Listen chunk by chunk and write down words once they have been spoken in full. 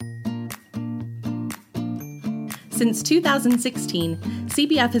Since 2016,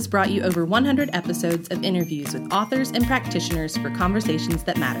 CBF has brought you over 100 episodes of interviews with authors and practitioners for conversations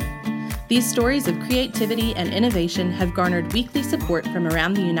that matter. These stories of creativity and innovation have garnered weekly support from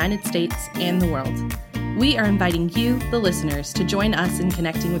around the United States and the world. We are inviting you, the listeners, to join us in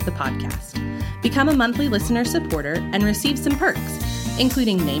connecting with the podcast. Become a monthly listener supporter and receive some perks,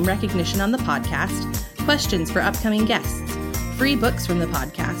 including name recognition on the podcast, questions for upcoming guests, free books from the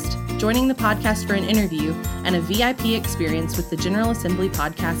podcast, joining the podcast for an interview, and a VIP experience with the General Assembly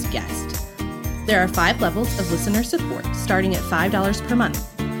podcast guest. There are 5 levels of listener support, starting at $5 per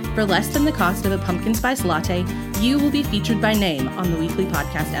month. For less than the cost of a pumpkin spice latte, you will be featured by name on the weekly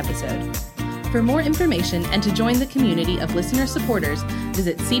podcast episode. For more information and to join the community of listener supporters,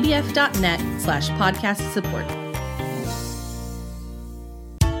 visit cbf.net/podcast support.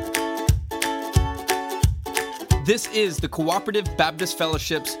 This is the Cooperative Baptist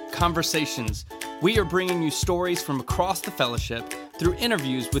Fellowship's Conversations. We are bringing you stories from across the fellowship through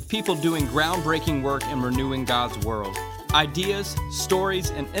interviews with people doing groundbreaking work in renewing God's world. Ideas, stories,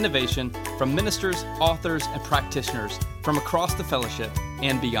 and innovation from ministers, authors, and practitioners from across the fellowship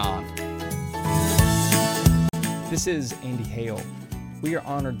and beyond. This is Andy Hale. We are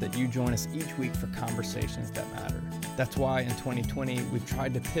honored that you join us each week for conversations that matter. That's why in 2020, we've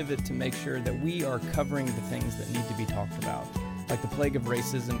tried to pivot to make sure that we are covering the things that need to be talked about, like the plague of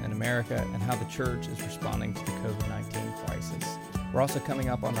racism in America and how the church is responding to the COVID-19 crisis. We're also coming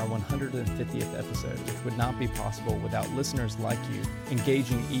up on our 150th episode, which would not be possible without listeners like you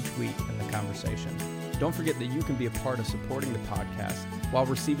engaging each week in the conversation. Don't forget that you can be a part of supporting the podcast while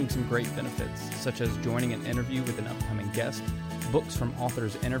receiving some great benefits, such as joining an interview with an upcoming guest, books from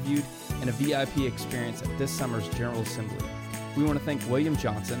authors interviewed, and a VIP experience at this summer's General Assembly. We want to thank William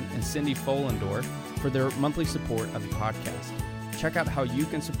Johnson and Cindy Follendorf for their monthly support of the podcast. Check out how you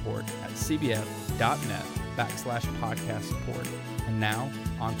can support at cbf.net/podcast support. And now,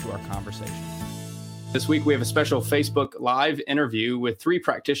 on to our conversation. This week, we have a special Facebook Live interview with 3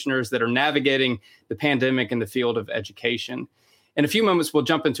 practitioners that are navigating the pandemic in the field of education. In a few moments, we'll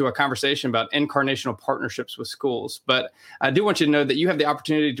jump into a conversation about incarnational partnerships with schools. But I do want you to know that you have the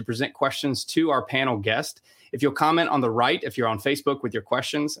opportunity to present questions to our panel guest. If you'll comment on the right, if you're on Facebook with your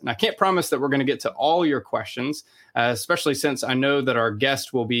questions, and I can't promise that we're going to get to all your questions, especially since I know that our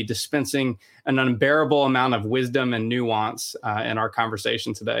guest will be dispensing an unbearable amount of wisdom and nuance in our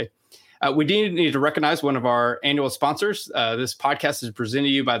conversation today. We do need to recognize one of our annual sponsors. This podcast is presented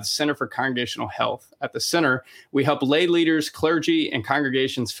to you by the Center for Congregational Health. At the center, we help lay leaders, clergy, and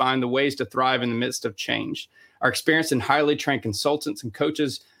congregations find the ways to thrive in the midst of change. Our experienced and highly trained consultants and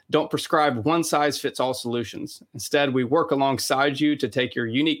coaches don't prescribe one-size-fits-all solutions. Instead, we work alongside you to take your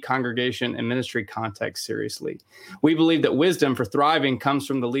unique congregation and ministry context seriously. We believe that wisdom for thriving comes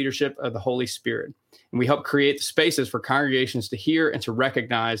from the leadership of the Holy Spirit. And we help create the spaces for congregations to hear and to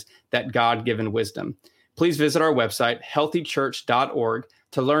recognize that God-given wisdom. Please visit our website, healthychurch.org,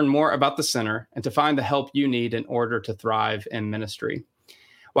 to learn more about the center and to find the help you need in order to thrive in ministry.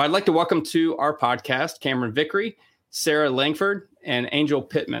 Well, I'd like to welcome to our podcast Cameron Vickery, Sarah Langford, and Angel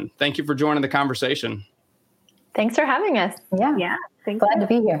Pittman. Thank you for joining the conversation. Thanks for having us. Yeah. Glad to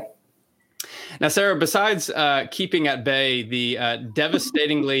be here. Now, Sarah, besides keeping at bay the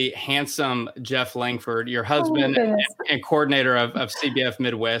devastatingly handsome Jeff Langford, your husband and coordinator of CBF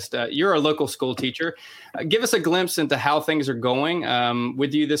Midwest, you're a local school teacher. Give us a glimpse into how things are going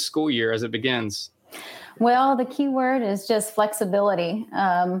with you this school year as it begins. Well, the key word is just flexibility.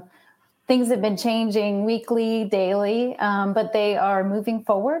 Things have been changing weekly, daily, but they are moving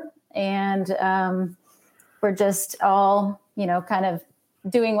forward. And we're just all, kind of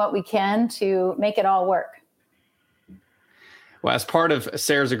doing what we can to make it all work. Well, as part of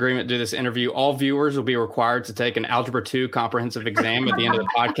Sarah's agreement to do this interview, all viewers will be required to take an Algebra 2 comprehensive exam at the end of the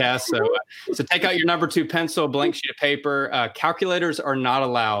podcast. So take out your number 2 pencil, blank sheet of paper. Calculators are not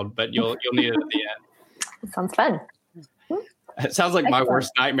allowed, but you'll need it at the end. Sounds fun. It sounds like my worst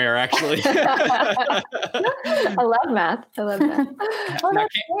nightmare, actually. I love math. Oh, that's great.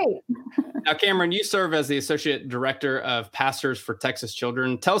 Now, Cameron, you serve as the Associate Director of Pastors for Texas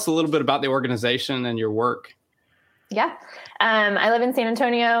Children. Tell us a little bit about the organization and your work. Yeah. I live in San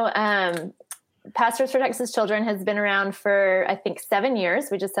Antonio. Pastors for Texas Children has been around for, I think, 7 years.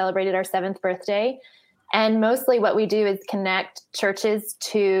 We just celebrated our 7th birthday. And mostly what we do is connect churches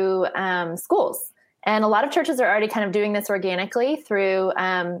to schools. And a lot of churches are already kind of doing this organically through,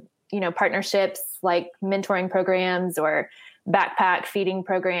 partnerships like mentoring programs or backpack feeding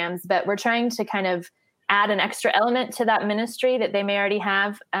programs. But we're trying to kind of add an extra element to that ministry that they may already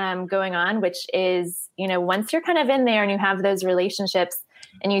have going on, which is, once you're kind of in there and you have those relationships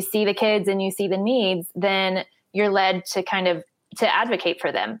and you see the kids and you see the needs, then you're led to kind of to advocate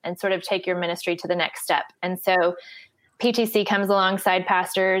for them and sort of take your ministry to the next step. And so PTC comes alongside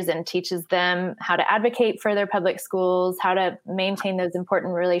pastors and teaches them how to advocate for their public schools, how to maintain those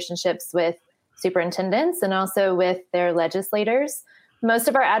important relationships with superintendents and also with their legislators. Most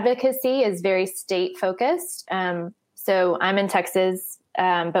of our advocacy is very state focused. So I'm in Texas,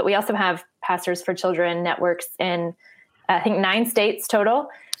 but we also have Pastors for Children networks in, I think, 9 states total.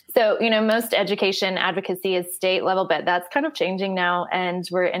 So, most education advocacy is state level, but that's kind of changing now. And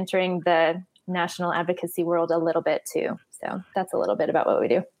we're entering the national advocacy world a little bit too. So that's a little bit about what we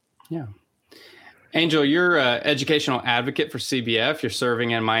do. Yeah. Angel, you're an educational advocate for CBF. You're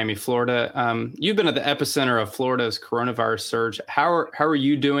serving in Miami, Florida. You've been at the epicenter of Florida's coronavirus surge. How are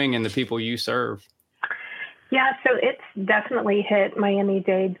you doing and the people you serve? Yeah, so it's definitely hit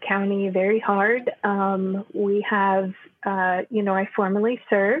Miami-Dade County very hard. We have, I formerly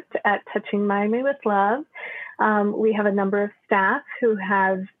served at Touching Miami with Love. We have a number of staff who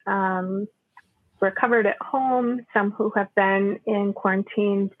have recovered at home, some who have been in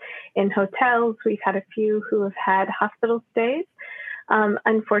quarantines in hotels. We've had a few who have had hospital stays.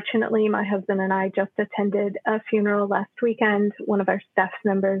 Unfortunately, my husband and I just attended a funeral last weekend. One of our staff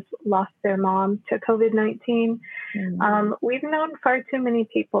members lost their mom to COVID-19. Mm-hmm. We've known far too many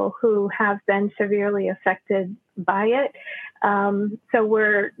people who have been severely affected by it. So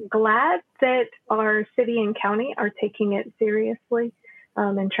we're glad that our city and county are taking it seriously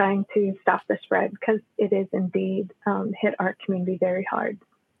and trying to stop the spread, because it is indeed hit our community very hard.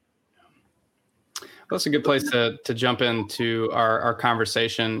 Well, that's a good place to jump into our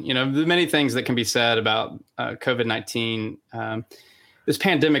conversation. The many things that can be said about COVID-19. This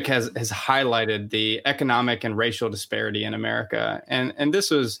pandemic has highlighted the economic and racial disparity in America. And this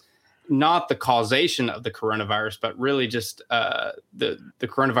was not the causation of the coronavirus, but really just the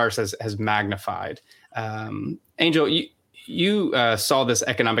coronavirus has magnified. Angel, you saw this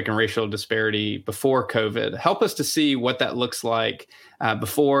economic and racial disparity before COVID. Help us to see what that looks like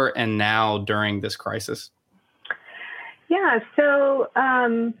before and now during this crisis. Yeah, so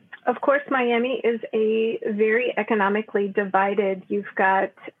of course, Miami is a very economically divided. You've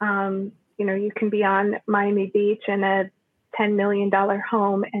got, you can be on Miami Beach in a $10 million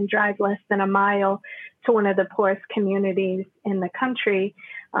home and drive less than a mile to one of the poorest communities in the country.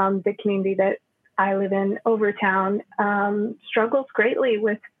 The community that I live in, Overtown, struggles greatly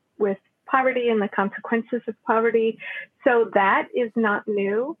with poverty and the consequences of poverty. So that is not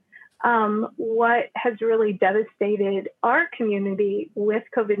new. What has really devastated our community with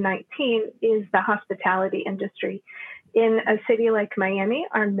COVID-19 is the hospitality industry. In a city like Miami,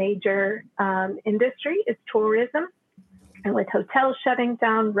 our major industry is tourism. And with hotels shutting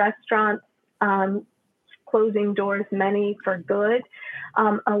down, restaurants closing doors, many for good,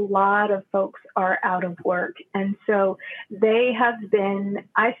 a lot of folks are out of work. And so they have been,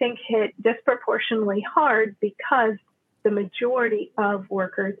 I think, hit disproportionately hard because the majority of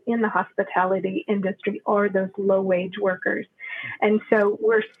workers in the hospitality industry are those low-wage workers. And so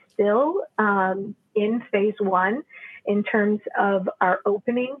we're still in phase 1 in terms of our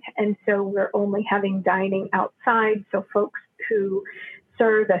opening. And so we're only having dining outside. So folks who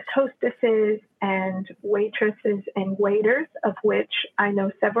serve as hostesses and waitresses and waiters, of which I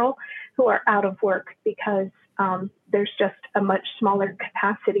know several, who are out of work because there's just a much smaller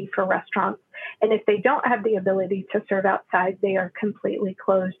capacity for restaurants. And if they don't have the ability to serve outside, they are completely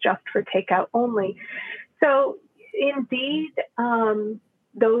closed just for takeout only. So indeed,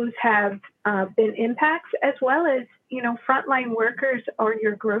 those have been impacts, as well as, frontline workers are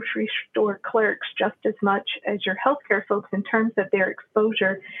your grocery store clerks just as much as your healthcare folks in terms of their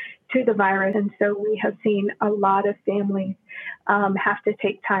exposure to the virus. And so we have seen a lot of families have to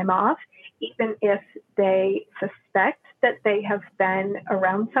take time off, even if they suspect that they have been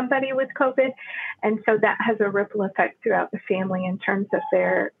around somebody with COVID. And so that has a ripple effect throughout the family in terms of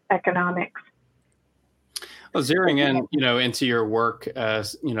their economics. Well, zeroing in, into your work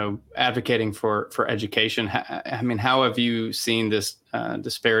as, advocating for education. How have you seen this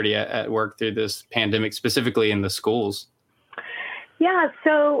disparity at work through this pandemic, specifically in the schools? Yeah,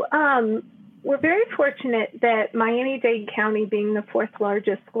 so we're very fortunate that Miami-Dade County, being the 4th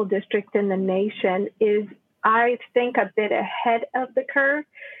largest school district in the nation, is, I think, a bit ahead of the curve.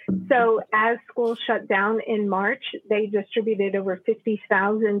 So as schools shut down in March, they distributed over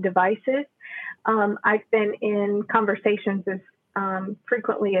 50,000 devices. I've been in conversations as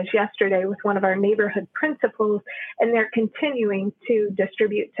frequently as yesterday with one of our neighborhood principals, and they're continuing to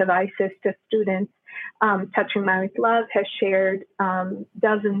distribute devices to students. Touching Miami with Love has shared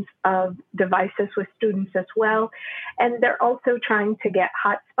dozens of devices with students as well. And they're also trying to get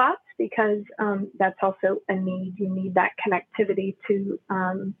hotspots, because that's also a need. You need that connectivity to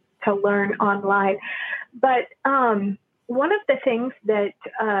learn online. But one of the things that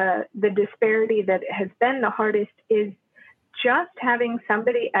the disparity that has been the hardest is just having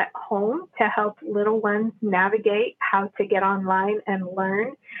somebody at home to help little ones navigate how to get online and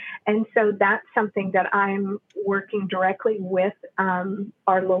learn. And so that's something that I'm working directly with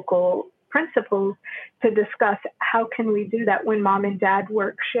our local principals to discuss. How can we do that when mom and dad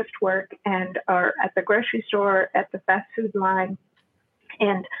work shift work and are at the grocery store, at the fast food line,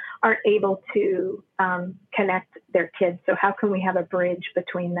 and aren't able to connect their kids? So how can we have a bridge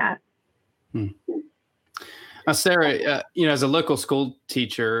between that? Sarah, as a local school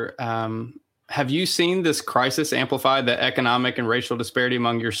teacher, have you seen this crisis amplify the economic and racial disparity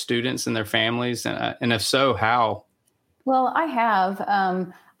among your students and their families? And if so, how? Well, I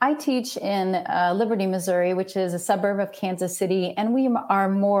have. I teach in Liberty, Missouri, which is a suburb of Kansas City, and we are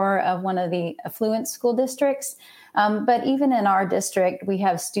more of one of the affluent school districts. But even in our district, we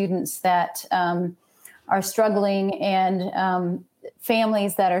have students that are struggling and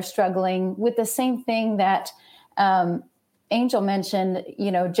families that are struggling with the same thing that Angel mentioned,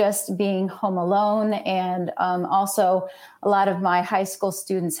 just being home alone, and also a lot of my high school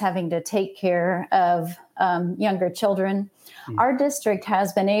students having to take care of younger children. Our district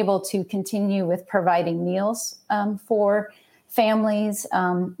has been able to continue with providing meals for families,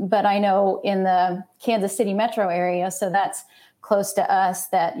 but I know in the Kansas City metro area, so that's close to us,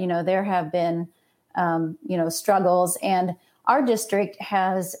 that there have been struggles. And our district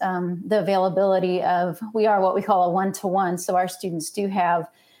has the availability of, we are what we call a one-to-one. So our students do have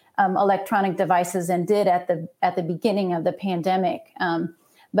electronic devices, and did at the beginning of the pandemic.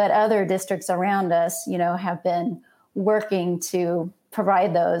 But other districts around us, have been working to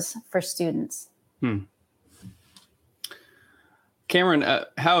provide those for students. Cameron,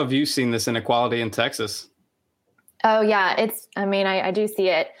 how have you seen this inequality in Texas? Oh, yeah. I do see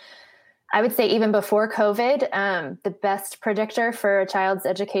it. I would say even before COVID, the best predictor for a child's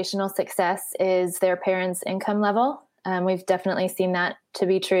educational success is their parents' income level. We've definitely seen that to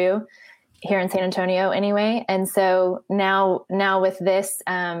be true here in San Antonio anyway. And so now with this,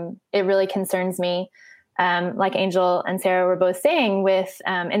 it really concerns me. Like Angel and Sarah were both saying, with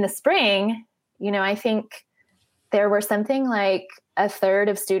in the spring, I think there were something like a third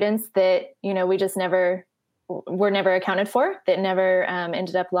of students that, we just were never accounted for, that never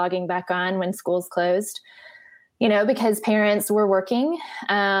ended up logging back on when schools closed, because parents were working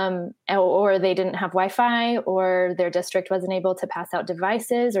or they didn't have Wi-Fi, or their district wasn't able to pass out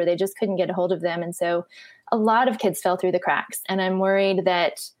devices, or they just couldn't get a hold of them. And so a lot of kids fell through the cracks. And I'm worried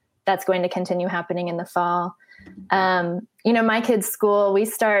that that's going to continue happening in the fall. My kids' school, we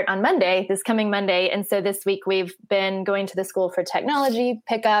start on Monday, this coming Monday. And so this week we've been going to the school for technology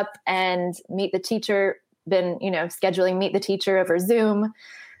pickup and meet the teacher, been, scheduling meet the teacher over Zoom.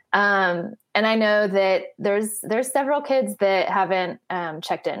 And I know that there's several kids that haven't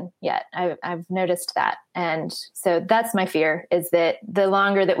checked in yet. I've noticed that. And so that's my fear, is that the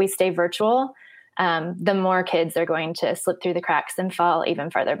longer that we stay virtual, the more kids are going to slip through the cracks and fall even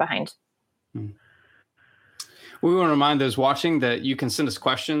farther behind. We want to remind those watching that you can send us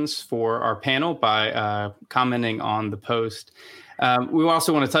questions for our panel by commenting on the post. We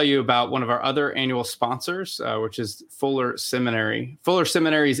also want to tell you about one of our other annual sponsors, which is Fuller Seminary. Fuller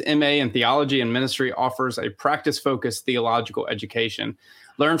Seminary's MA in Theology and Ministry offers a practice-focused theological education.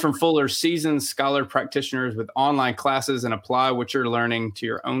 Learn from Fuller's seasoned scholar practitioners with online classes and apply what you're learning to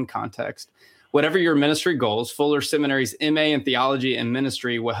your own context. Whatever your ministry goals, Fuller Seminary's MA in Theology and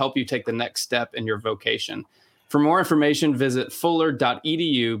Ministry will help you take the next step in your vocation. For more information, visit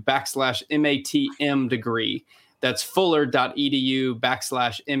fuller.edu/MATM degree. That's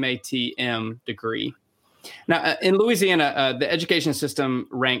fuller.edu/MATM degree. Now, in Louisiana, the education system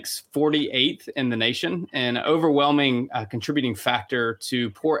ranks 48th in the nation. An overwhelming contributing factor to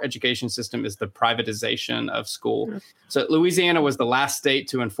poor education system is the privatization of school. So Louisiana was the last state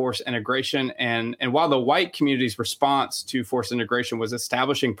to enforce integration. And while the white community's response to forced integration was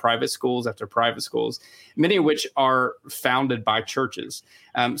establishing private schools after private schools, many of which are founded by churches.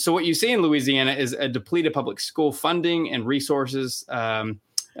 So what you see in Louisiana is a depleted public school funding and resources,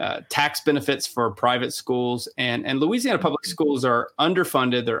 tax benefits for private schools, and Louisiana public schools are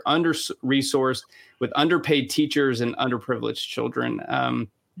underfunded. They're under-resourced with underpaid teachers and underprivileged children. I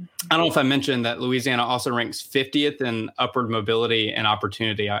don't know if I mentioned that Louisiana also ranks 50th in upward mobility and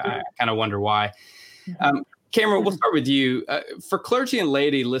opportunity. I kind of wonder why. Cameron, we'll start with you. For clergy and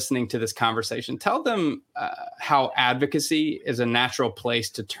laity listening to this conversation, tell them how advocacy is a natural place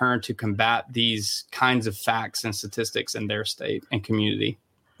to turn to combat these kinds of facts and statistics in their state and community.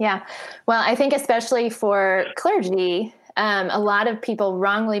 Yeah. Well, I think especially for clergy, a lot of people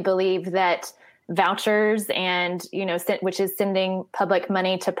wrongly believe that vouchers and, which is sending public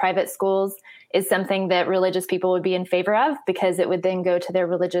money to private schools, is something that religious people would be in favor of because it would then go to their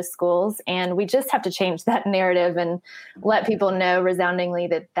religious schools. And we just have to change that narrative and let people know resoundingly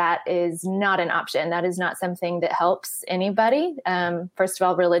that that is not an option. That is not something that helps anybody. First of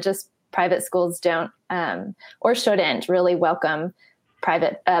all, religious private schools don't or shouldn't really welcome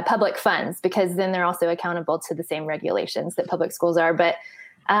public funds, because then they're also accountable to the same regulations that public schools are. But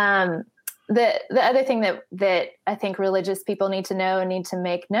the other thing that I think religious people need to know and need to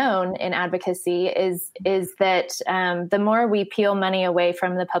make known in advocacy is that the more we peel money away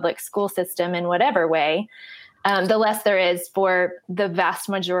from the public school system in whatever way, the less there is for the vast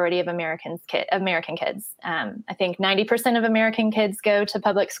majority of American kids. I think 90% of American kids go to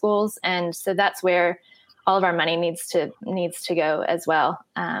public schools, and so that's where all of our money needs to go as well.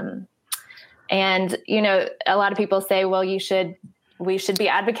 And a lot of people say, well, we should be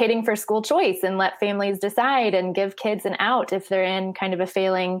advocating for school choice and let families decide and give kids an out if they're in kind of a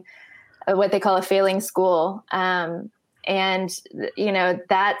failing, what they call a failing school. That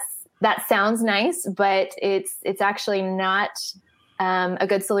sounds nice, but it's actually not a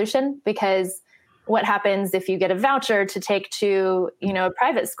good solution, because what happens if you get a voucher to take to, a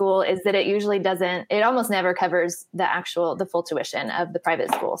private school is that it almost never covers the full tuition of the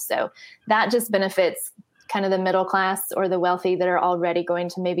private school. So that just benefits kind of the middle class or the wealthy that are already going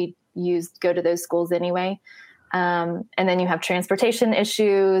to maybe go to those schools anyway. And then you have transportation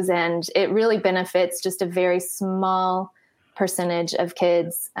issues, and it really benefits just a very small percentage of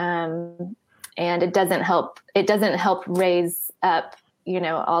kids. And it doesn't help raise up,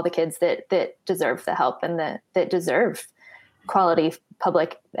 all the kids that deserve the help and that deserve quality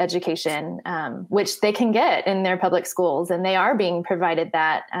public education, which they can get in their public schools, and they are being provided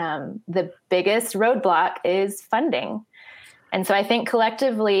that. The biggest roadblock is funding. And so I think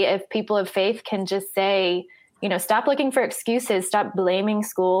collectively, if people of faith can just say, stop looking for excuses, stop blaming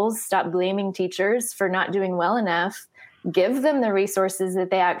schools, stop blaming teachers for not doing well enough, give them the resources that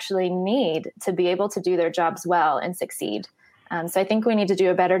they actually need to be able to do their jobs well and succeed. So I think we need to do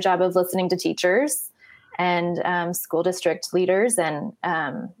a better job of listening to teachers and school district leaders and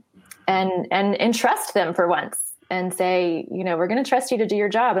entrust them for once and say, we're going to trust you to do your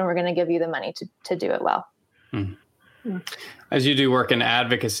job, and we're going to give you the money to do it well. As you do work in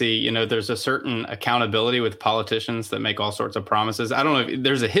advocacy, there's a certain accountability with politicians that make all sorts of promises. I don't know if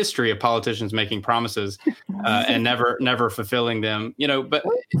there's a history of politicians making promises and never fulfilling them, but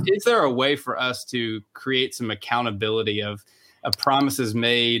is there a way for us to create some accountability of promises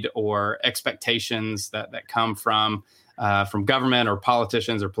made or expectations that come from government or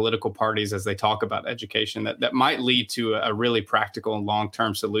politicians or political parties as they talk about education that might lead to a really practical and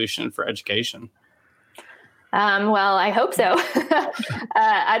long-term solution for education? Well, I hope so.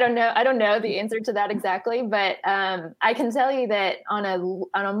 I don't know the answer to that exactly, but I can tell you that on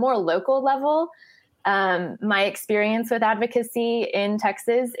a more local level, my experience with advocacy in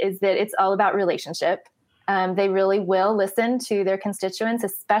Texas is that it's all about relationship. They really will listen to their constituents,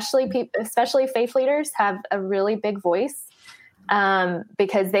 especially faith leaders have a really big voice,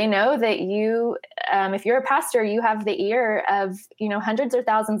 because they know that if you're a pastor, you have the ear of, hundreds or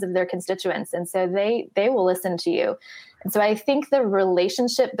thousands of their constituents. And so they will listen to you. And so I think the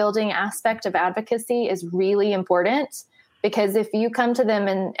relationship building aspect of advocacy is really important, because if you come to them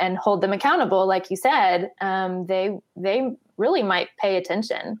and hold them accountable, like you said, they really might pay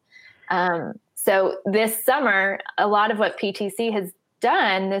attention. So this summer, a lot of what PTC has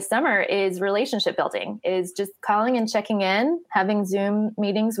done this summer is relationship building, is just calling and checking in, having Zoom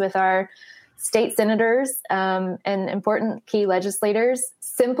meetings with our state senators and important key legislators,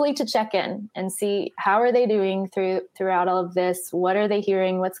 simply to check in and see how are they doing throughout all of this? What are they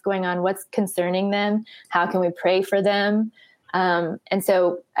hearing? What's going on? What's concerning them? How can we pray for them? And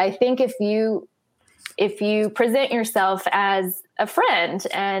so I think if you present yourself as a friend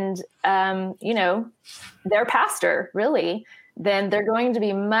and, their pastor, really, then they're going to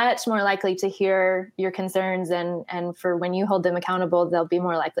be much more likely to hear your concerns. And for when you hold them accountable, they'll be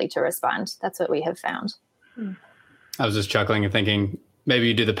more likely to respond. That's what we have found. I was just chuckling and thinking, maybe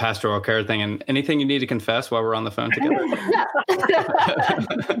you do the pastoral care thing, and anything you need to confess while we're on the phone together.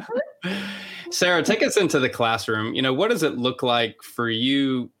 Sarah, take us into the classroom. What does it look like for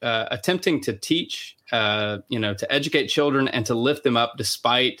you attempting to teach, to educate children and to lift them up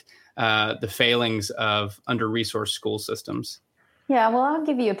despite the failings of under-resourced school systems? Yeah, well, I'll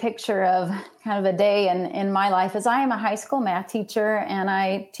give you a picture of kind of a day in my life, as I am a high school math teacher and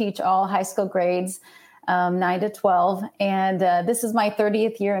I teach all high school grades. 9 to 12. And this is my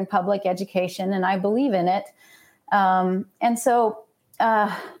 30th year in public education, and I believe in it. And so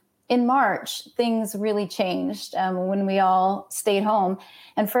in March, things really changed when we all stayed home.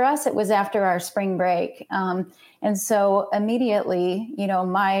 And for us, it was after our spring break. And so immediately,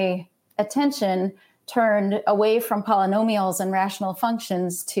 my attention turned away from polynomials and rational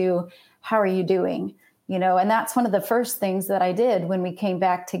functions to how are you doing? And that's one of the first things that I did when we came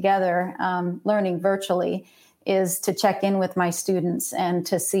back together, learning virtually, is to check in with my students and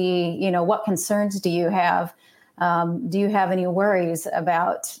to see, what concerns do you have? Do you have any worries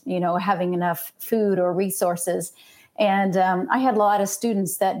about, having enough food or resources? And I had a lot of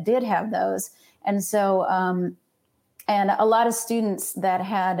students that did have those. And so, and a lot of students that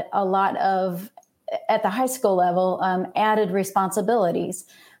had a lot of, at the high school level, added responsibilities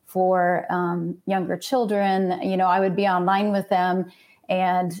for younger children. I would be online with them.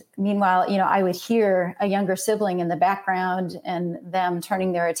 And meanwhile, I would hear a younger sibling in the background and them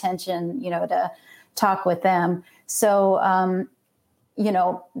turning their attention, to talk with them. So,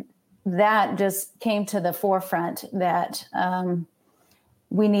 that just came to the forefront that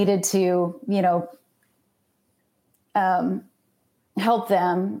we needed to, help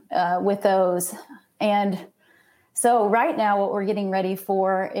them with those. And so right now what we're getting ready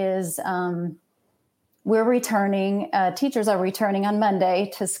for is we're returning, teachers are returning on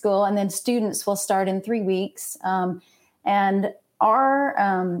Monday to school, and then students will start in 3 weeks. And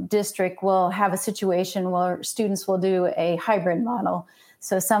our district will have a situation where students will do a hybrid model.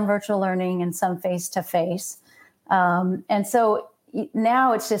 So some virtual learning and some face-to-face. And so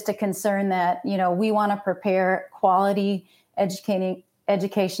now it's just a concern that, we want to prepare quality education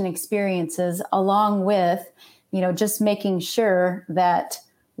experiences along with, just making sure that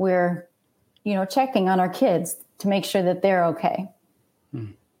we're, checking on our kids to make sure that they're okay.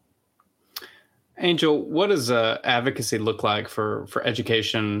 Angel, what does advocacy look like for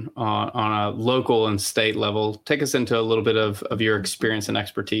education on a local and state level? Take us into a little bit of your experience and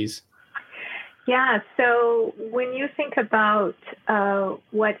expertise. Yeah, so when you think about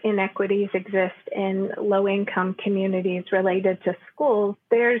what inequities exist in low-income communities related to schools,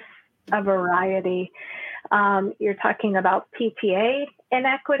 there's a variety. You're talking about PTA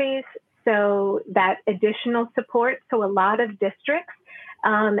inequities, so that additional support. So a lot of districts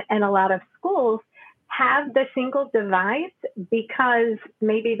and a lot of schools have the single device because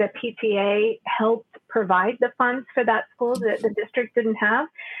maybe the PTA helped provide the funds for that school that the district didn't have,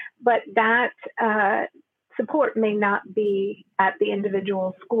 but that support may not be at the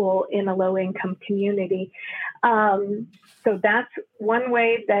individual school in a low-income community. So that's one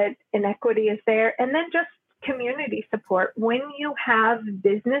way that inequity is there. And then just community support. When you have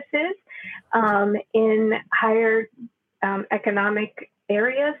businesses in higher economic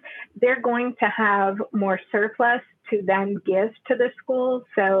areas, they're going to have more surplus to then give to the school.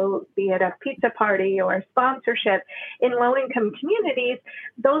 So be it a pizza party or a sponsorship. In low-income communities,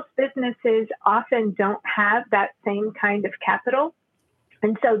 those businesses often don't have that same kind of capital.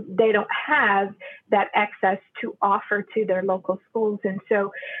 And so they don't have that access to offer to their local schools. And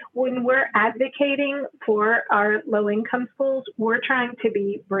so when we're advocating for our low-income schools, we're trying to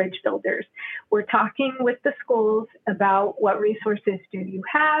be bridge builders. We're talking with the schools about what resources do you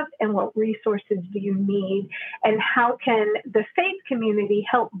have and what resources do you need, and how can the faith community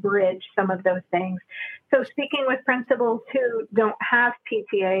help bridge some of those things. So speaking with principals who don't have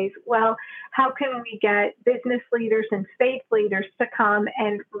PTAs, well, how can we get business leaders and faith leaders to come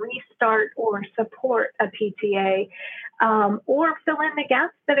and restart or support a PTA or fill in the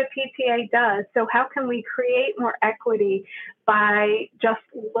gaps that a PTA does? So how can we create more equity by just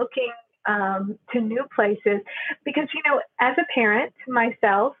looking to new places? Because, as a parent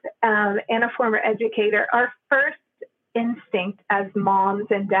myself and a former educator, our first instinct as moms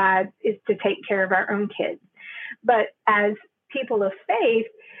and dads is to take care of our own kids. But as people of faith,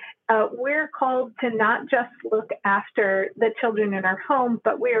 we're called to not just look after the children in our home,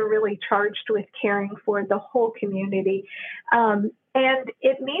 but we are really charged with caring for the whole community. And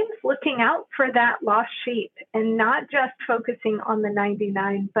it means looking out for that lost sheep and not just focusing on the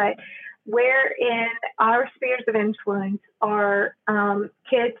 99, but where in our spheres of influence are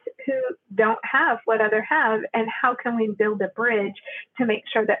kids who don't have what others have, and how can we build a bridge to make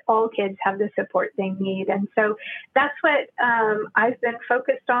sure that all kids have the support they need? And so that's what I've been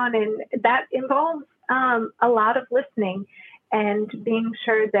focused on, and that involves a lot of listening and being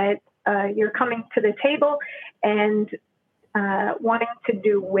sure that you're coming to the table and wanting to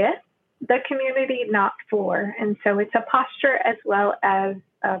do with the community, not for. And so it's a posture as well as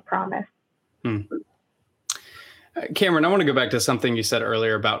a promise. Cameron, I want to go back to something you said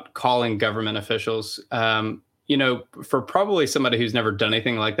earlier about calling government officials. For probably somebody who's never done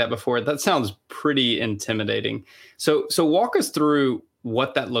anything like that before, that sounds pretty intimidating. So walk us through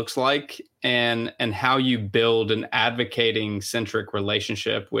what that looks like and how you build an advocating centric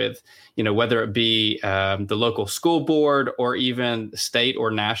relationship with, whether it be the local school board or even state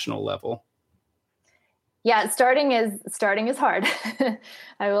or national level. Yeah, starting is hard,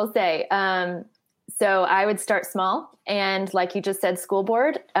 I will say. So I would start small. And like you just said, school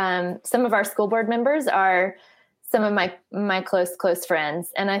board, some of our school board members are some of my close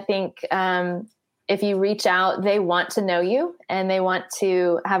friends. And I think if you reach out, they want to know you and they want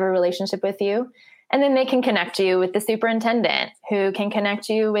to have a relationship with you. And then they can connect you with the superintendent, who can connect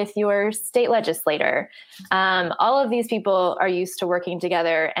you with your state legislator. All of these people are used to working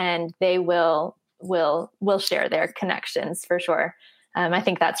together, and they will share their connections for sure. I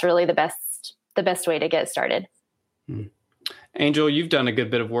think that's really the best way to get started. Angel, you've done a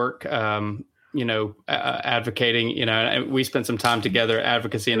good bit of work, advocating, and we spent some time together at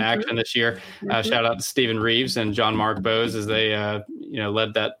Advocacy in Action this year. Shout out to Stephen Reeves and John Mark Bowes as they,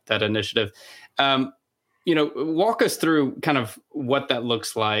 led that initiative. Walk us through kind of what that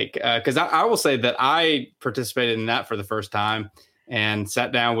looks like. Because I will say that I participated in that for the first time and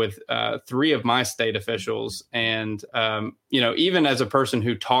sat down with 3 of my state officials. And, even as a person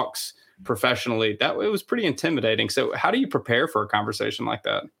who talks professionally, it was pretty intimidating. So how do you prepare for a conversation like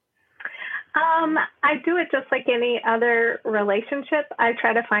that? I do it just like any other relationship. I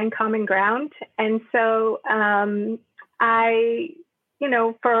try to find common ground. And so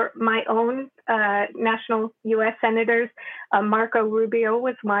for my own national U.S. senators, Marco Rubio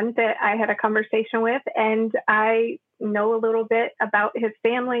was one that I had a conversation with, and I know a little bit about his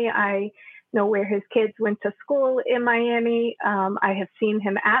family. I know where his kids went to school in Miami. I have seen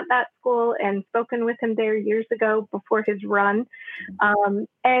him at that school and spoken with him there years ago before his run.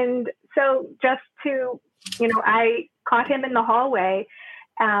 And so just to, I caught him in the hallway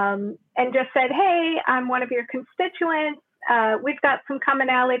and just said, "Hey, I'm one of your constituents. We've got some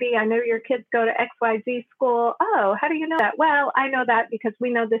commonality. I know your kids go to XYZ school. Oh, how do you know that? Well, I know that because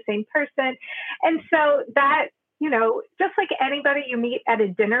we know the same person." And so that, just like anybody you meet at a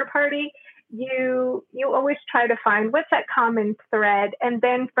dinner party, you always try to find what's that common thread. And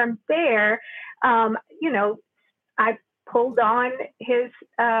then from there, I pulled on his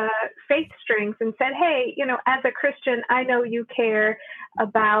faith strings and said, "Hey, as a Christian, I know you care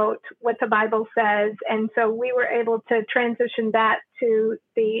about what the Bible says." And so we were able to transition that to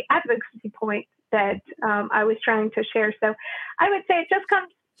the advocacy point that I was trying to share. So I would say it just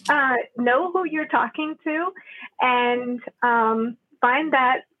comes, know who you're talking to and find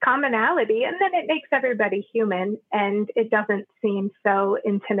that commonality. And then it makes everybody human and it doesn't seem so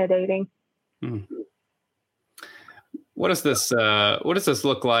intimidating. What does this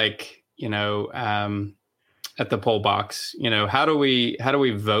look like, at the poll box? How do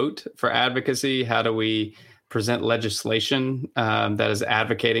we vote for advocacy? How do we present legislation that is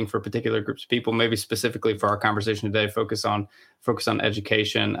advocating for particular groups of people? Maybe specifically for our conversation today, focus on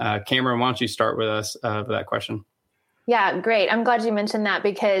education. Cameron, why don't you start with us for that question? Yeah, great. I'm glad you mentioned that,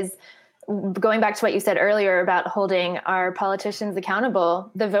 because going back to what you said earlier about holding our politicians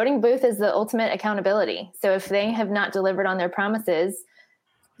accountable, the voting booth is the ultimate accountability. So if they have not delivered on their promises,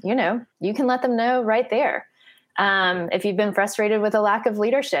 you can let them know right there. If you've been frustrated with a lack of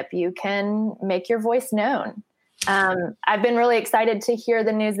leadership, you can make your voice known. I've been really excited to hear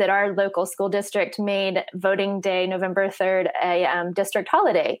the news that our local school district made voting day, November 3rd, a district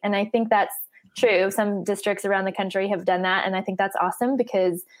holiday. And I think that's true. Some districts around the country have done that. And I think that's awesome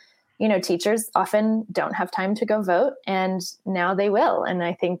because, teachers often don't have time to go vote, and now they will. And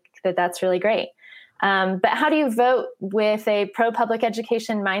I think that that's really great. But how do you vote with a pro-public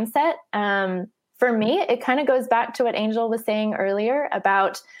education mindset? For me, it kind of goes back to what Angel was saying earlier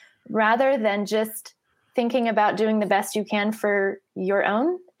about, rather than just thinking about doing the best you can for your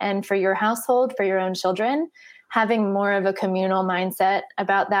own and for your household, for your own children, having more of a communal mindset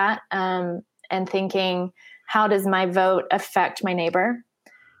about that, and thinking, how does my vote affect my neighbor?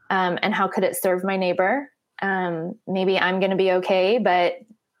 And how could it serve my neighbor? Maybe I'm going to be okay, but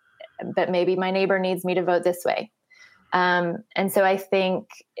maybe my neighbor needs me to vote this way. And so I think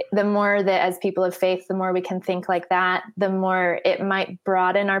the more that as people of faith, the more we can think like that, the more it might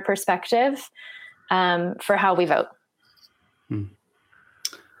broaden our perspective for how we vote.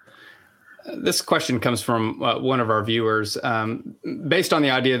 This question comes from one of our viewers, based on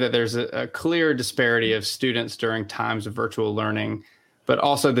the idea that there's a clear disparity of students during times of virtual learning, but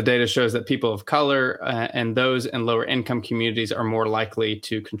also the data shows that people of color and those in lower income communities are more likely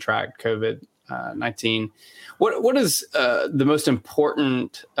to contract COVID. 19. What is the most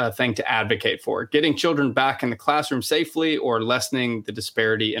important thing to advocate for? Getting children back in the classroom safely, or lessening the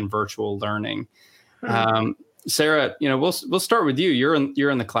disparity in virtual learning? Sarah, we'll start with you. You're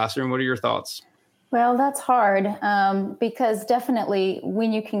in the classroom. What are your thoughts? Well, that's hard because definitely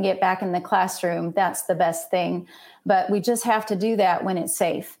when you can get back in the classroom, that's the best thing. But we just have to do that when it's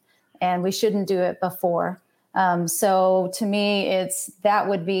safe, and we shouldn't do it before. So to me, that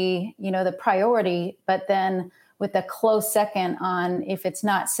would be, the priority. But then with a close second on if it's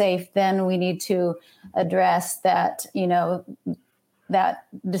not safe, then we need to address that, that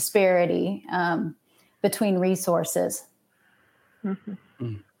disparity between resources.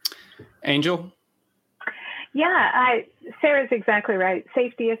 Mm-hmm. Angel? Yeah, Sarah's exactly right.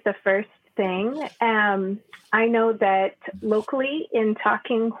 Safety is the first thing. I know that locally, in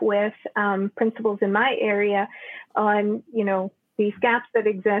talking with principals in my area on, these gaps that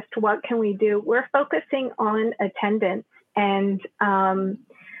exist, what can we do? We're focusing on attendance and,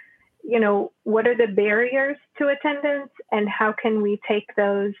 what are the barriers to attendance, and how can we take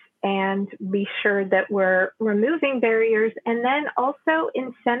those and be sure that we're removing barriers, and then also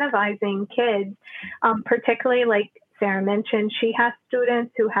incentivizing kids, particularly like Sarah mentioned, she has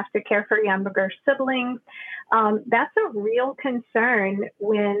students who have to care for younger siblings. That's a real concern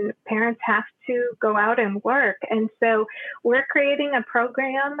when parents have to go out and work. And so we're creating a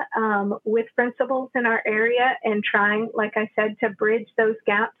program with principals in our area and trying, like I said, to bridge those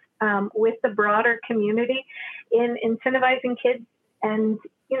gaps with the broader community in incentivizing kids. And,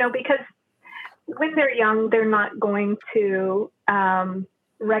 because when they're young, they're not going to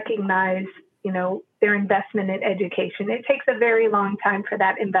recognize, their investment in education. It takes a very long time for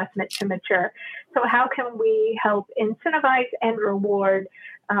that investment to mature. So how can we help incentivize and reward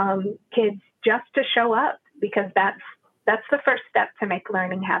kids just to show up? Because that's the first step to make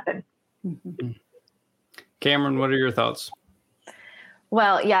learning happen. Mm-hmm. Cameron, what are your thoughts?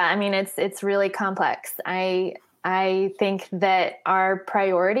 Well, yeah, I mean, it's really complex. I think that our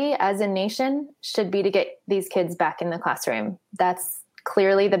priority as a nation should be to get these kids back in the classroom. That's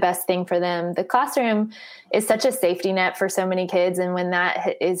clearly the best thing for them. The classroom is such a safety net for so many kids. And when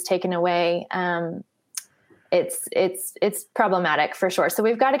that is taken away, it's problematic for sure. So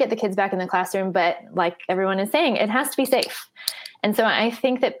we've got to get the kids back in the classroom, but like everyone is saying, it has to be safe. And so I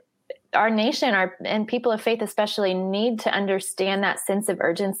think that our nation, and people of faith especially, need to understand that sense of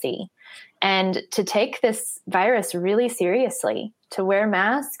urgency and to take this virus really seriously, to wear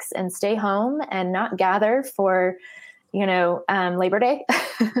masks and stay home and not gather for, Labor Day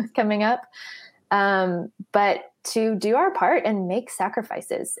coming up. But to do our part and make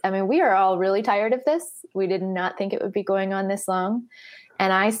sacrifices. I mean, we are all really tired of this. We did not think it would be going on this long.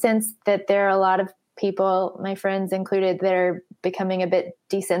 And I sense that there are a lot of people, my friends included, that are becoming a bit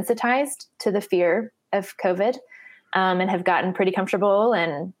desensitized to the fear of COVID and have gotten pretty comfortable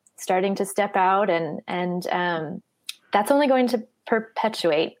and starting to step out. And that's only going to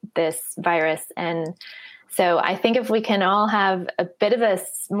perpetuate this virus. And so I think if we can all have a bit of a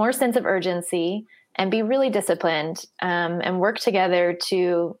more sense of urgency and be really disciplined and work together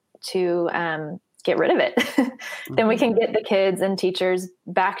to get rid of it, then we can get the kids and teachers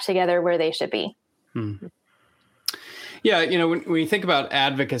back together where they should be. Hmm. Yeah, when you think about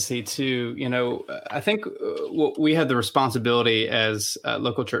advocacy too, I think we have the responsibility as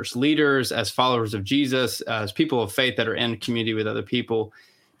local church leaders, as followers of Jesus, as people of faith that are in community with other people,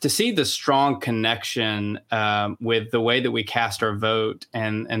 to see the strong connection with the way that we cast our vote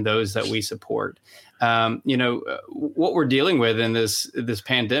and those that we support. What we're dealing with in this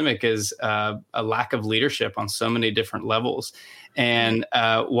pandemic is a lack of leadership on so many different levels. And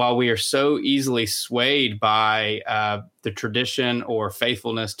while we are so easily swayed by the tradition or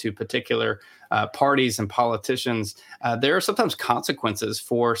faithfulness to particular parties and politicians, there are sometimes consequences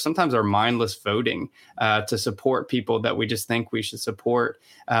for sometimes our mindless voting to support people that we just think we should support.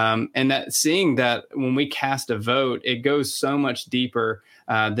 And that seeing that when we cast a vote, it goes so much deeper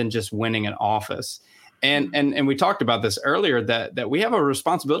than just winning an office. And we talked about this earlier, that we have a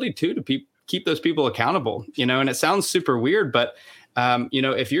responsibility too to keep those people accountable, and it sounds super weird, but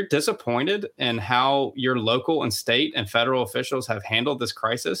if you're disappointed in how your local and state and federal officials have handled this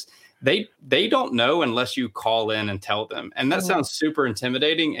crisis, they don't know unless you call in and tell them. And that sounds super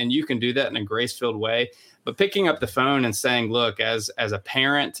intimidating, and you can do that in a grace-filled way. But picking up the phone and saying, look, as a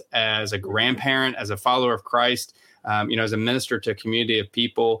parent, as a grandparent, as a follower of Christ, as a minister to a community of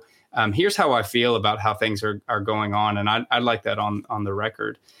people, here's how I feel about how things are going on. And I'd like that on the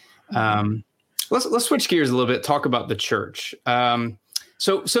record. Let's switch gears a little bit, talk about the church.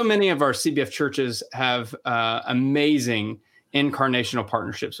 So many of our CBF churches have amazing incarnational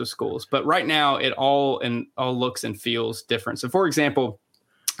partnerships with schools. But right now, it all looks and feels different. So, for example,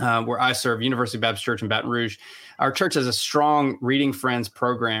 where I serve, University Baptist Church in Baton Rouge, our church has a strong Reading Friends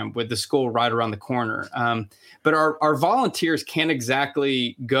program with the school right around the corner. But our volunteers can't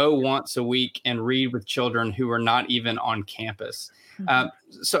exactly go once a week and read with children who are not even on campus.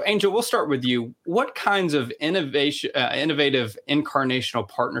 So, Angel, we'll start with you. What kinds of innovative incarnational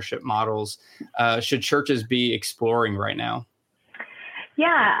partnership models should churches be exploring right now?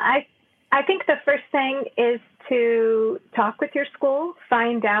 Yeah, I think the first thing is to talk with your school,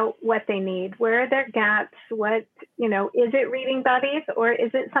 find out what they need. Where are their gaps? Is it reading buddies or is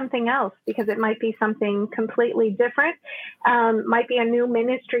it something else? Because it might be something completely different, might be a new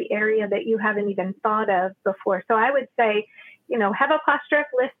ministry area that you haven't even thought of before. So I would say, have a posture of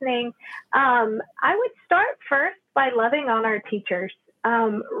listening. I would start first by loving on our teachers.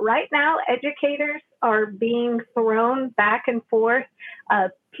 Right now, educators are being thrown back and forth.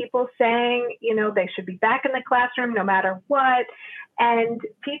 People saying, they should be back in the classroom no matter what. And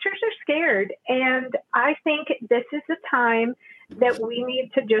teachers are scared. And I think this is a time that we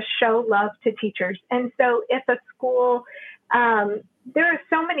need to just show love to teachers. And so if a school, there are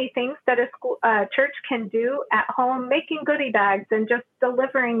so many things that a church can do at home, making goodie bags and just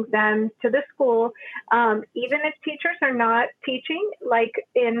delivering them to the school. Even if teachers are not teaching, like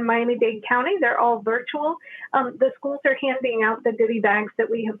in Miami-Dade County, they're all virtual. The schools are handing out the goodie bags that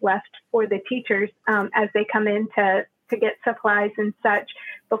we have left for the teachers as they come in to get supplies and such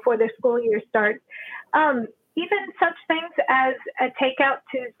before the school year starts. Even such things as a Takeout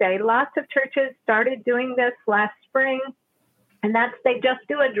Tuesday. Lots of churches started doing this last spring. And they just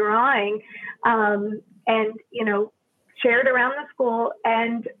do a drawing and, share it around the school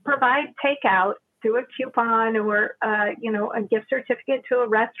and provide takeout through a coupon or, a gift certificate to a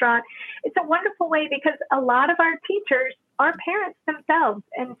restaurant. It's a wonderful way because a lot of our teachers are parents themselves.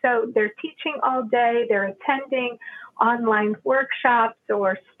 And so they're teaching all day, they're attending online workshops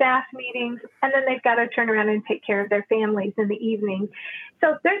or staff meetings, and then they've got to turn around and take care of their families in the evening.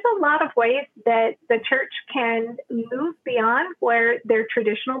 So there's a lot of ways that the church can move beyond where their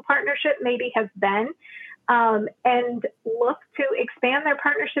traditional partnership maybe has been, and look to expand their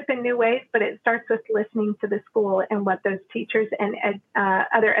partnership in new ways, but it starts with listening to the school and what those teachers and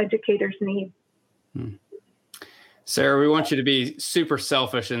other educators need. Sarah, we want you to be super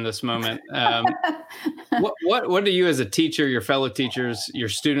selfish in this moment. What do you as a teacher, your fellow teachers, your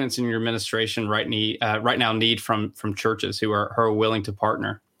students and your administration right now need from churches who are willing to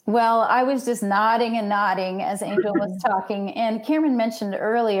partner? Well, I was just nodding as Angel was talking. And Cameron mentioned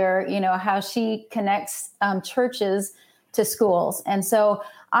earlier, how she connects churches to schools. And so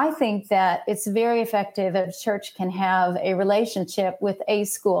I think that it's very effective if a church can have a relationship with a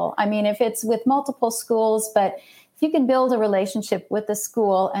school. I mean, if it's with multiple schools, but if you can build a relationship with the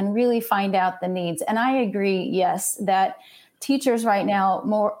school and really find out the needs. And I agree, yes, that teachers right now,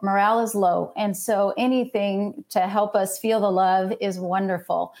 morale is low. And so anything to help us feel the love is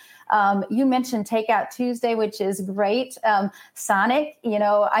wonderful. You mentioned Takeout Tuesday, which is great. Sonic,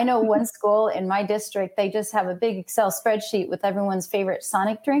 I know one school in my district, they just have a big Excel spreadsheet with everyone's favorite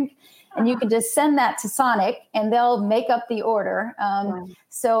Sonic drink. And you can just send that to Sonic and they'll make up the order.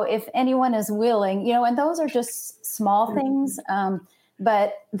 So if anyone is willing, and those are just small things,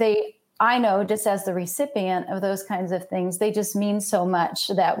 but I know just as the recipient of those kinds of things, they just mean so much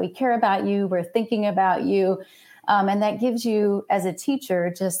that we care about you, we're thinking about you. And that gives you as a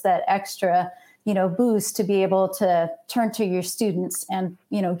teacher, just that extra, boost to be able to turn to your students and,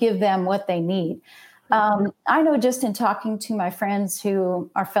 give them what they need. I know just in talking to my friends who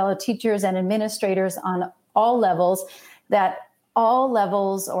are fellow teachers and administrators on all levels, that all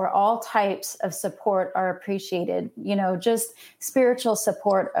levels or all types of support are appreciated, just spiritual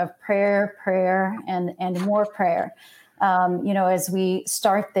support of prayer, and more prayer, as we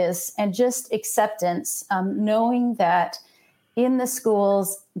start this, and just acceptance, knowing that in the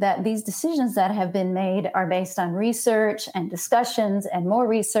schools that these decisions that have been made are based on research and discussions and more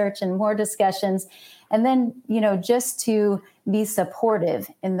research and more discussions. And then, just to be supportive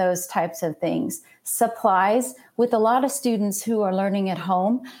in those types of things. Supplies, with a lot of students who are learning at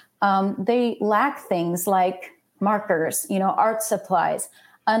home, they lack things like markers, art supplies,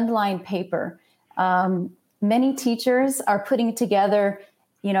 unlined paper. Many teachers are putting together,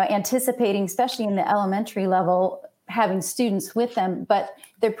 anticipating, especially in the elementary level, having students with them, but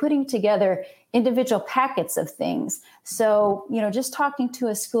they're putting together individual packets of things. So, just talking to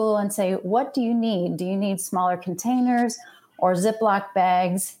a school and say, what do you need? Do you need smaller containers or Ziploc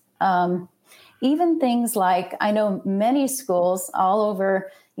bags? Even things like, I know many schools all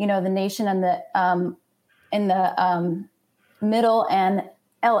over, the nation and middle and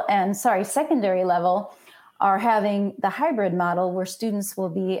secondary level are having the hybrid model where students will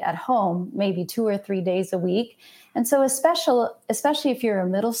be at home maybe 2 or 3 days a week. And so especially if you're a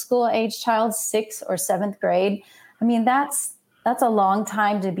middle school age child, 6th or 7th grade, I mean, that's a long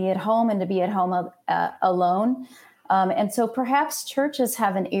time to be at home and to be at home alone. And so perhaps churches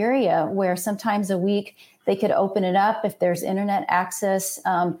have an area where sometimes a week they could open it up if there's internet access,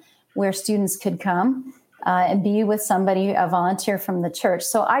 where students could come and be with somebody, a volunteer from the church.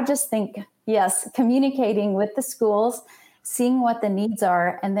 So I just think, yes, communicating with the schools, seeing what the needs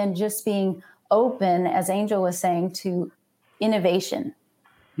are, and then just being open, as Angel was saying, to innovation.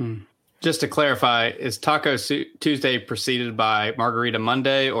 Just to clarify, is Taco Tuesday preceded by Margarita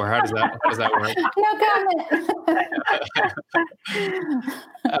Monday, or how does that work? No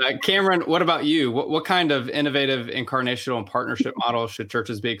comment. Cameron, what about you? What kind of innovative incarnational and partnership models should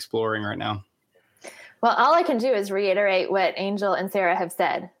churches be exploring right now? Well, all I can do is reiterate what Angel and Sarah have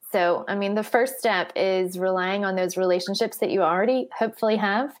said. So, I mean, the first step is relying on those relationships that you already hopefully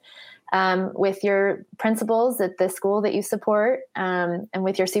have with your principals at the school that you support and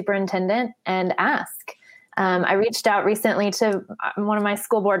with your superintendent, and ask. I reached out recently to one of my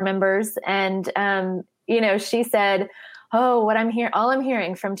school board members, and, she said, all I'm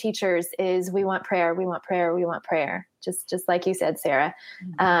hearing from teachers is we want prayer, we want prayer, we want prayer. Just like you said, Sarah,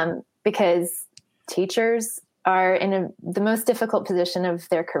 because teachers are in the most difficult position of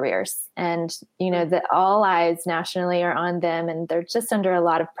their careers. And, that all eyes nationally are on them, and they're just under a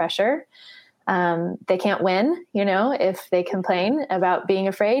lot of pressure. They can't win, if they complain about being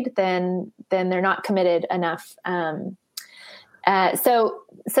afraid, then they're not committed enough.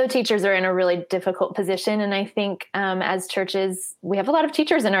 So teachers are in a really difficult position. And I think as churches, we have a lot of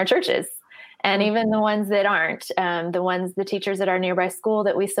teachers in our churches. And even the ones that aren't, the teachers at our nearby school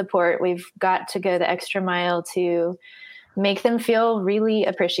that we support, we've got to go the extra mile to make them feel really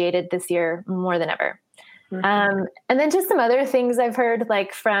appreciated this year more than ever. Mm-hmm. And then just some other things I've heard,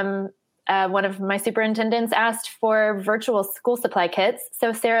 like from one of my superintendents asked for virtual school supply kits.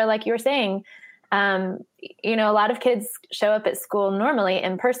 So Sarah, like you were saying, a lot of kids show up at school normally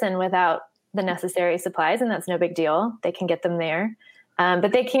in person without the necessary supplies, and that's no big deal. They can get them there.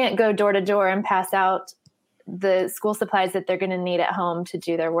 But they can't go door to door and pass out the school supplies that they're going to need at home to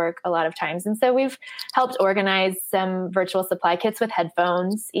do their work a lot of times. And so we've helped organize some virtual supply kits with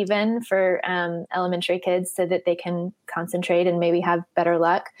headphones, even for elementary kids, so that they can concentrate and maybe have better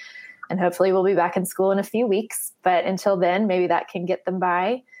luck. And hopefully we'll be back in school in a few weeks. But until then, maybe that can get them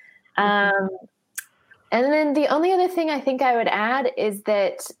by. And then the only other thing I think I would add is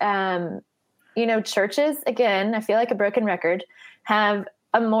that, churches, again, I feel like a broken record, have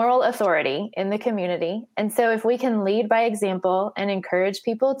a moral authority in the community. And so if we can lead by example and encourage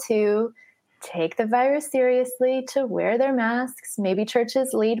people to take the virus seriously, to wear their masks, maybe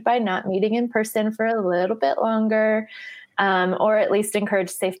churches lead by not meeting in person for a little bit longer, or at least encourage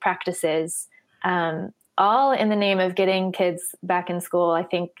safe practices, all in the name of getting kids back in school. I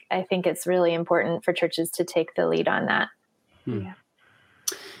think it's really important for churches to take the lead on that. Yeah.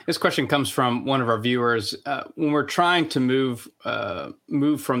 This question comes from one of our viewers. When we're trying to move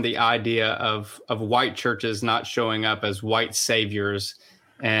from the idea of white churches not showing up as white saviors,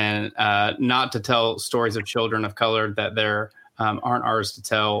 and not to tell stories of children of color that there aren't ours to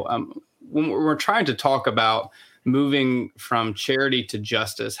tell, when we're trying to talk about moving from charity to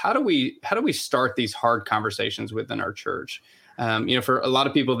justice, how do we start these hard conversations within our church? For a lot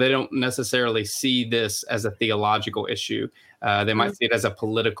of people, they don't necessarily see this as a theological issue. They might see it as a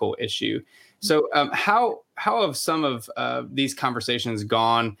political issue. So how have some of these conversations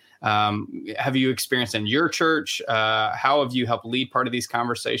gone? Have you experienced in your church? How have you helped lead part of these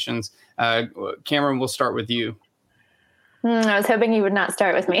conversations? Cameron, we'll start with you. I was hoping you would not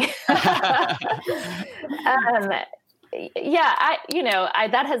start with me. That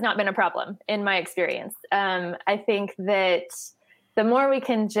has not been a problem in my experience. I think that the more we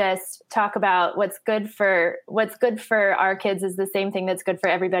can just talk about what's good for our kids is the same thing that's good for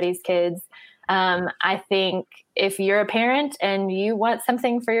everybody's kids. I think if you're a parent and you want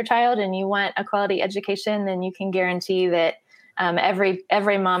something for your child and you want a quality education, then you can guarantee that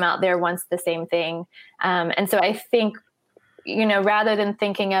every mom out there wants the same thing. And so I think, rather than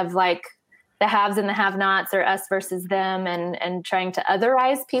thinking of like the haves and the have-nots or us versus them and trying to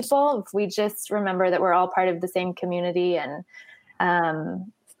otherize people, if we just remember that we're all part of the same community. And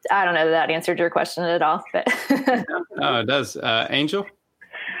I don't know that answered your question at all, but. No, it does. Angel?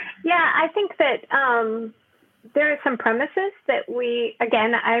 Yeah, I think that there are some premises that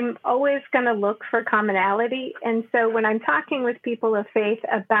I'm always going to look for commonality. And so when I'm talking with people of faith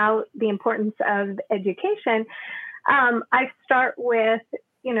about the importance of education, I start with,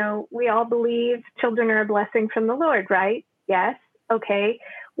 we all believe children are a blessing from the Lord, right? Yes. Okay.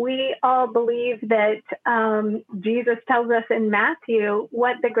 We all believe that Jesus tells us in Matthew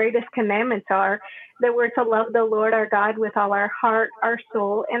what the greatest commandments are, that we're to love the Lord our God with all our heart, our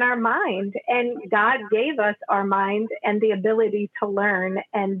soul, and our mind. And God gave us our mind and the ability to learn,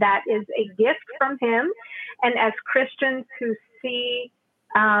 and that is a gift from Him. And as Christians who see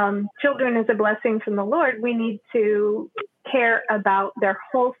children as a blessing from the Lord, we need to care about their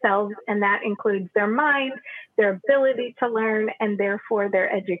whole selves, and that includes their mind, their ability to learn, and therefore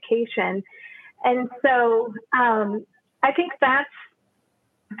their education. And so I think that's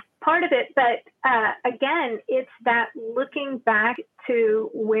part of it. But again, it's that looking back to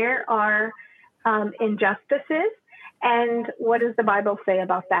where are injustices, and what does the Bible say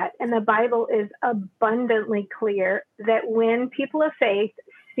about that? And the Bible is abundantly clear that when people of faith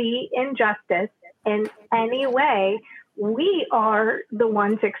see injustice in any way, we are the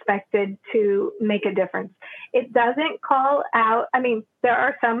ones expected to make a difference. It doesn't call out, there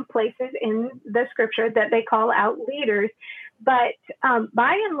are some places in the scripture that they call out leaders, but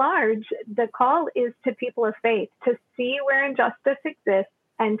by and large, the call is to people of faith to see where injustice exists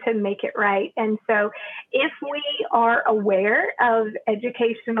and to make it right. And so if we are aware of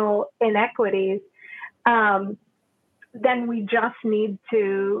educational inequities, then we just need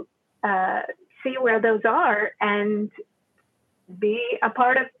to see where those are and be a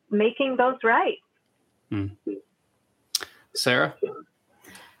part of making those right. Sarah?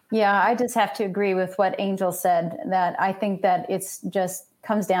 Yeah, I just have to agree with what Angel said, that I think that it's just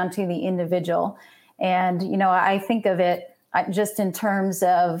comes down to the individual. And, I think of it just in terms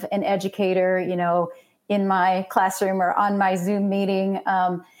of an educator, in my classroom or on my Zoom meeting,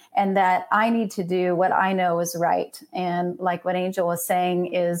 and that I need to do what I know is right. And like what Angel was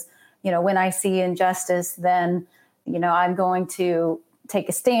saying is, when I see injustice, then, I'm going to take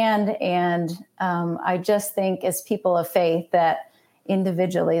a stand. And I just think as people of faith that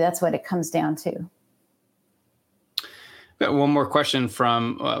individually, that's what it comes down to. Got one more question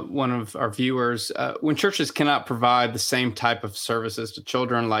from one of our viewers. When churches cannot provide the same type of services to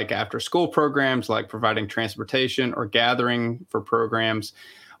children, like after school programs, like providing transportation or gathering for programs,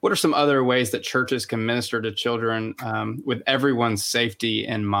 what are some other ways that churches can minister to children with everyone's safety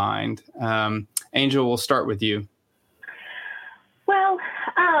in mind? Angel, we'll start with you. Well,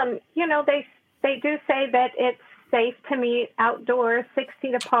 they do say that it's safe to meet outdoors 6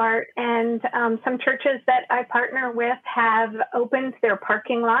 feet apart. And some churches that I partner with have opened their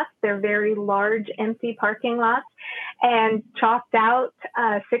parking lots, their very large empty parking lots, and chalked out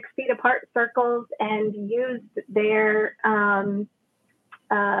 6 feet apart circles and used their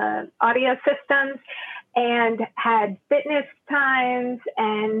audio systems and had fitness times.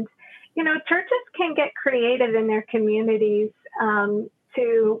 And, churches can get creative in their communities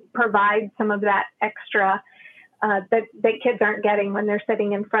to provide some of that extra that kids aren't getting when they're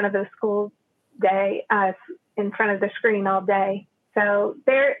sitting in front of the school day, in front of the screen all day. So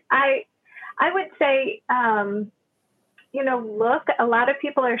I would say, look, a lot of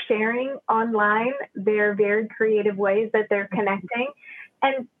people are sharing online their very creative ways that they're connecting,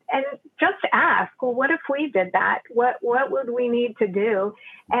 and just ask, well, what if we did that? What would we need to do?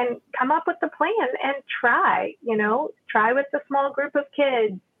 And come up with a plan and try with a small group of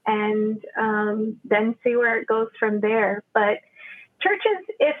kids, and then see where it goes from there. But churches,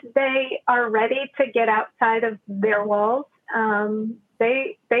 if they are ready to get outside of their walls,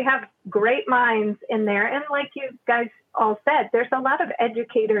 they have great minds in there. And like you guys all said, there's a lot of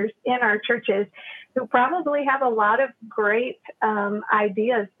educators in our churches who probably have a lot of great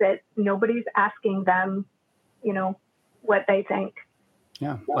ideas that nobody's asking them, what they think.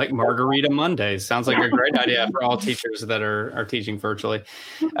 Yeah, like Margarita Mondays. Sounds like a great idea for all teachers that are teaching virtually.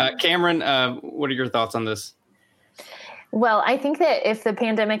 Cameron, what are your thoughts on this? Well, I think that if the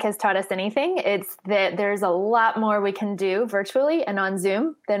pandemic has taught us anything, it's that there's a lot more we can do virtually and on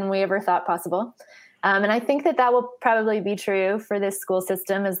Zoom than we ever thought possible. And I think that will probably be true for this school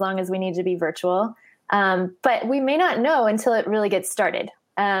system as long as we need to be virtual. But we may not know until it really gets started.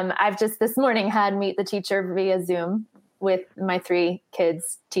 I've just this morning had Meet the Teacher via Zoom with my 3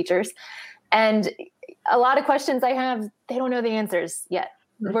 kids' teachers. And a lot of questions I have, they don't know the answers yet.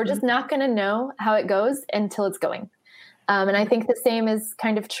 Mm-hmm. We're just not going to know how it goes until it's going. And I think the same is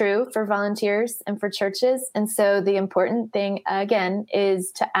kind of true for volunteers and for churches. And so the important thing, again,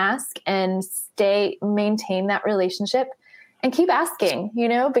 is to ask and maintain that relationship and keep asking,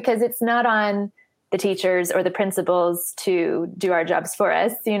 because it's not on the teachers or the principals to do our jobs for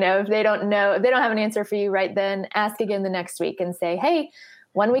us. If they don't know, if they don't have an answer for you right then, ask again the next week and say, hey,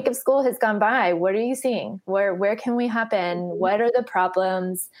 1 week of school has gone by. What are you seeing? Where can we hop in? What are the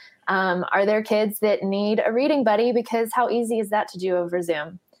problems? Are there kids that need a reading buddy? Because how easy is that to do over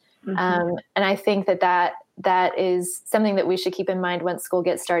Zoom? And I think that is something that we should keep in mind once school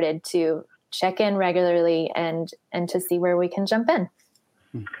gets started, to check in regularly and to see where we can jump in.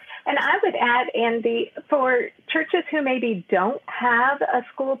 And I would add, Andy, for churches who maybe don't have a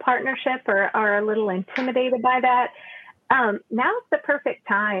school partnership or are a little intimidated by that, now's the perfect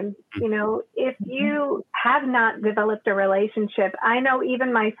time. You know, if you have not developed a relationship, I know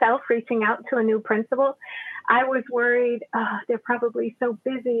even myself reaching out to a new principal, I was worried, they're probably so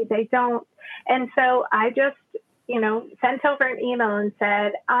busy, they don't. And so I just, sent over an email and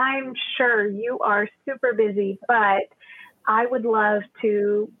said, I'm sure you are super busy, but I would love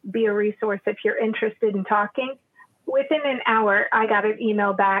to be a resource if you're interested in talking. Within an hour, I got an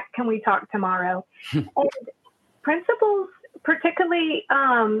email back, can we talk tomorrow? And principals, particularly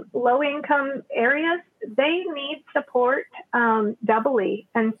low-income areas, they need support doubly.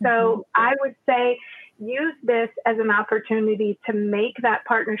 And so I would say use this as an opportunity to make that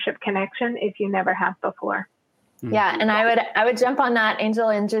partnership connection if you never have before. Yeah. And I would jump on that, Angel,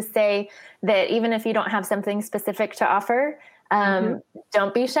 and just say that even if you don't have something specific to offer,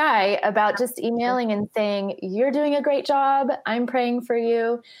 don't be shy about just emailing and saying, you're doing a great job, I'm praying for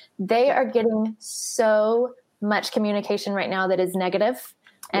you. They are getting so much communication right now that is negative,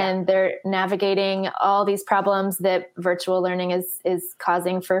 and they're navigating all these problems that virtual learning is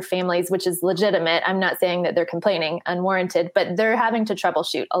causing for families, which is legitimate. I'm not saying that they're complaining unwarranted, but they're having to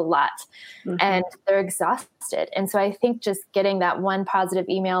troubleshoot a lot and they're exhausted. And so I think just getting that one positive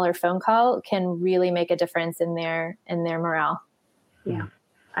email or phone call can really make a difference in their morale. Yeah,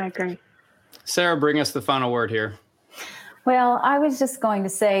 I agree. Sarah, bring us the final word here. Well, I was just going to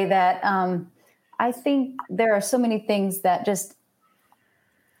say that I think there are so many things that just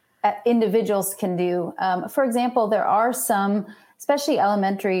individuals can do. For example, there are some, especially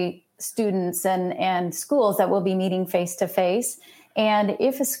elementary students and schools, that will be meeting face to face. And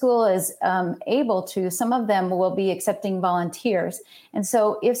if a school is able to, some of them will be accepting volunteers. And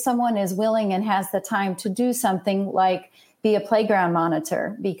so if someone is willing and has the time to do something like be a playground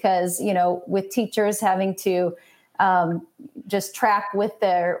monitor, because, with teachers having to just track with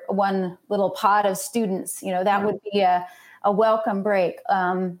their one little pod of students, that would be a welcome break.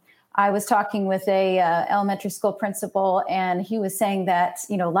 I was talking with a elementary school principal, and he was saying that,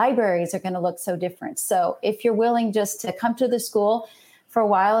 libraries are going to look so different. So if you're willing just to come to the school for a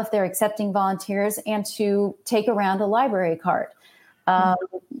while, if they're accepting volunteers, and to take around a library card,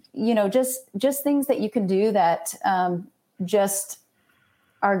 just things that you can do that just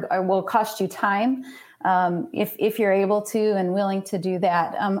will cost you time. If you're able to and willing to do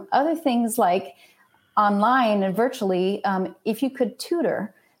that. Other things like online and virtually, if you could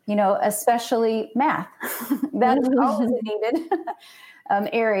tutor, especially math, that's always a needed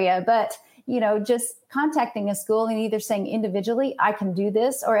area. But, just contacting a school and either saying individually, I can do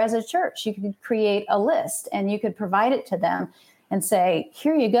this, or as a church, you could create a list and you could provide it to them and say,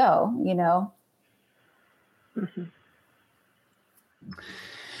 here you go,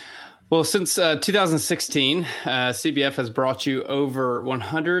 Well, since 2016, CBF has brought you over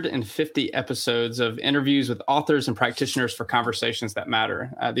 150 episodes of interviews with authors and practitioners for conversations that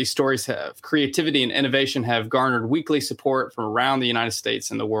matter. These stories of creativity and innovation have garnered weekly support from around the United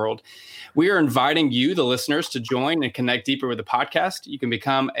States and the world. We are inviting you, the listeners, to join and connect deeper with the podcast. You can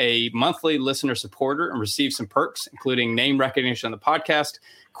become a monthly listener supporter and receive some perks, including name recognition on the podcast,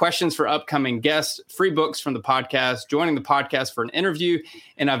 questions for upcoming guests, free books from the podcast, joining the podcast for an interview,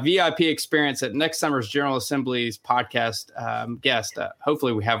 and a VIP experience at next summer's General Assembly's podcast guest.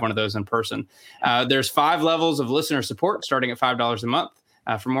 Hopefully we have one of those in person. There's 5 levels of listener support starting at $5 a month.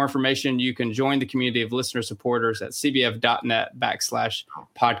 For more information, you can join the community of listener supporters at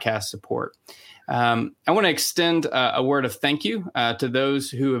cbf.net/podcast support. I want to extend a word of thank you to those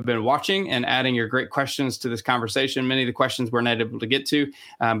who have been watching and adding your great questions to this conversation. Many of the questions we're not able to get to,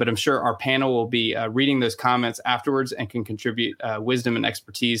 but I'm sure our panel will be reading those comments afterwards and can contribute wisdom and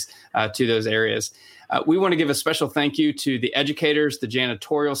expertise to those areas. We want to give a special thank you to the educators, the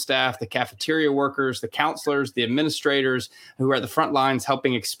janitorial staff, the cafeteria workers, the counselors, the administrators who are at the front lines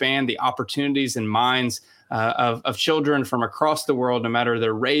helping expand the opportunities and minds of children from across the world, no matter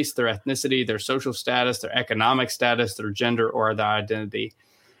their race, their ethnicity, their social status, their economic status, their gender, or their identity.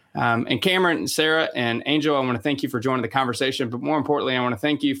 And Cameron, Sarah, and Angel, I want to thank you for joining the conversation. But more importantly, I want to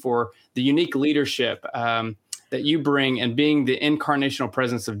thank you for the unique leadership that you bring and being the incarnational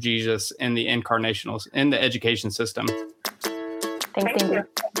presence of Jesus in the education system. Thank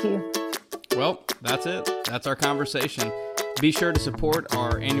you. Well, that's it. That's our conversation. Be sure to support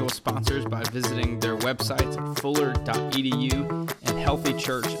our annual sponsors by visiting their websites at fuller.edu and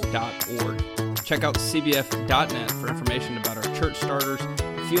healthychurch.org. Check out cbf.net for information about our church starters,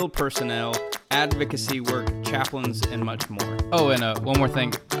 field personnel, advocacy work, chaplains, and much more. Oh, and one more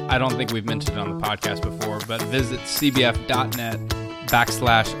thing. I don't think we've mentioned it on the podcast before, but visit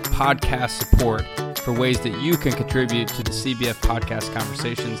cbf.net/podcast support for ways that you can contribute to the CBF podcast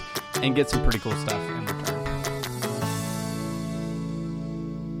conversations and get some pretty cool stuff in return.